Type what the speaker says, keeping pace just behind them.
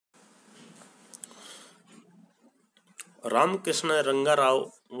Ramakrishna Ranga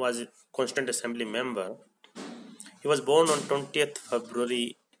Rao was a Constituent Assembly member. He was born on 20th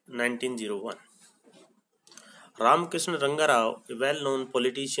February 1901. Ramakrishna Ranga Rao, a well-known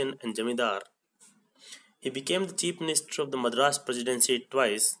politician and Zamindar, he became the Chief Minister of the Madras Presidency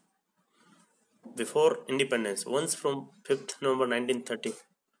twice before independence, once from 5th November 1932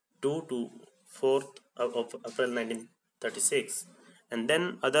 to 4th of April 1936, and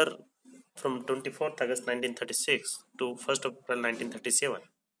then other from 24th August 1936 to 1st of April 1937.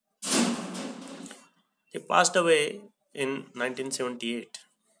 He passed away in 1978.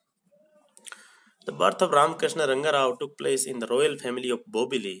 The birth of Ramakrishna Ranga Rao took place in the royal family of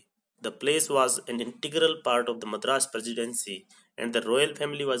Bobbili. The place was an integral part of the Madras Presidency, and the royal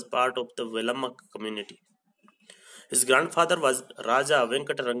family was part of the Velamak community. His grandfather was Raja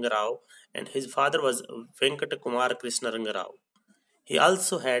Venkata Ranga Rao, and his father was Venkata Kumar Krishna Ranga Rao. He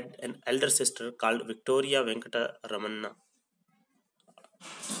also had an elder sister called Victoria Venkata Ramanna.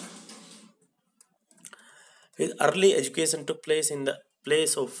 His early education took place in the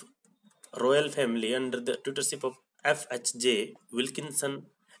place of royal family under the tutorship of F.H.J. Wilkinson,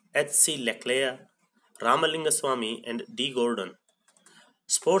 H.C. Leclerc, Ramalinga Swami, and D. Gordon.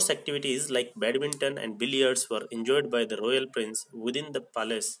 Sports activities like badminton and billiards were enjoyed by the royal prince within the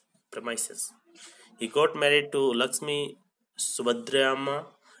palace premises. He got married to Lakshmi Subhadrama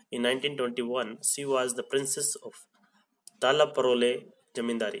in 1921. She was the princess of Talaparole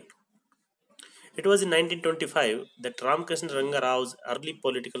Zamindari. It was in 1925 that Ramakrishna Ranga Rao's early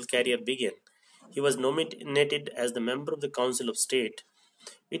political career began. He was nominated as the member of the Council of State.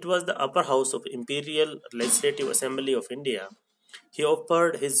 It was the upper house of Imperial Legislative Assembly of India. He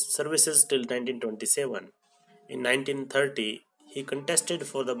offered his services till 1927. In 1930, he contested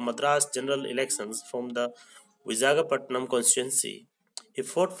for the Madras general elections from the Visakhapatnam constituency. He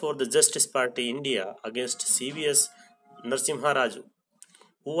fought for the Justice Party India against CVS Narasimha Raju,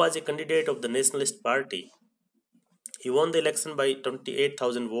 who was a candidate of the Nationalist Party. He won the election by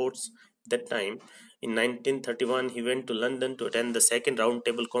 28,000 votes at that time. In 1931, he went to London to attend the second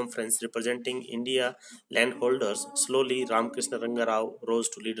roundtable conference representing India landholders. Slowly, Ramakrishna Ranga Rao rose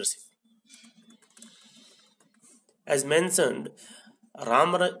to leadership. As mentioned,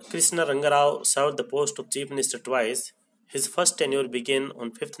 Ramakrishna Ranga Rao served the post of Chief Minister twice. His first tenure began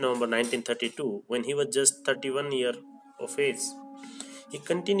on 5th November 1932 when he was just 31 years of age. He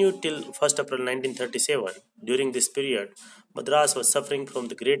continued till 1st April 1937. During this period, Madras was suffering from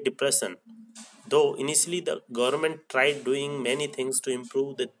the Great Depression. Though initially the government tried doing many things to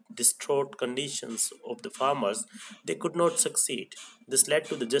improve the distraught conditions of the farmers, they could not succeed. This led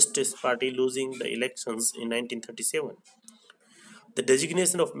to the Justice Party losing the elections in 1937. The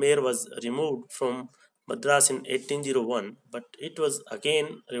designation of mayor was removed from Madras in 1801, but it was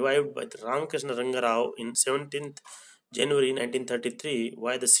again revived by the Ramakrishna Ranga Rao in 17th January 1933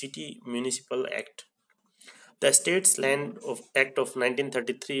 via the City Municipal Act. The Estates Land Act of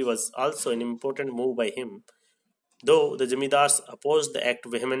 1933 was also an important move by him. Though the Zamindars opposed the act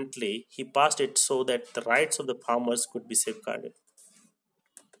vehemently, he passed it so that the rights of the farmers could be safeguarded.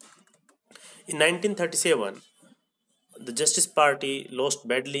 In 1937, the Justice Party lost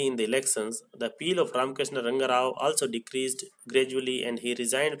badly in the elections. The appeal of Ramakrishna Ranga Rao also decreased gradually, and he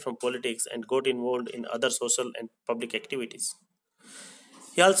resigned from politics and got involved in other social and public activities.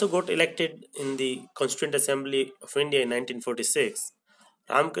 He also got elected in the Constituent Assembly of India in 1946.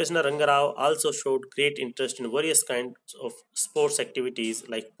 Ramakrishna Ranga Rao also showed great interest in various kinds of sports activities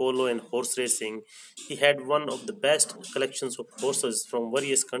like polo and horse racing. He had one of the best collections of horses from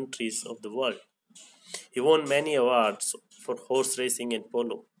various countries of the world. He won many awards for horse racing and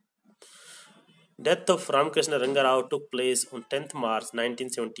polo. Death of Ramakrishna Ranga Rao took place on 10th March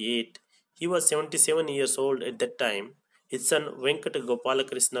 1978. He was 77 years old at that time. His son Venkata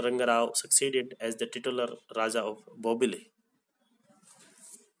Gopalakrishna Ranga Rao succeeded as the titular Raja of Bobbili.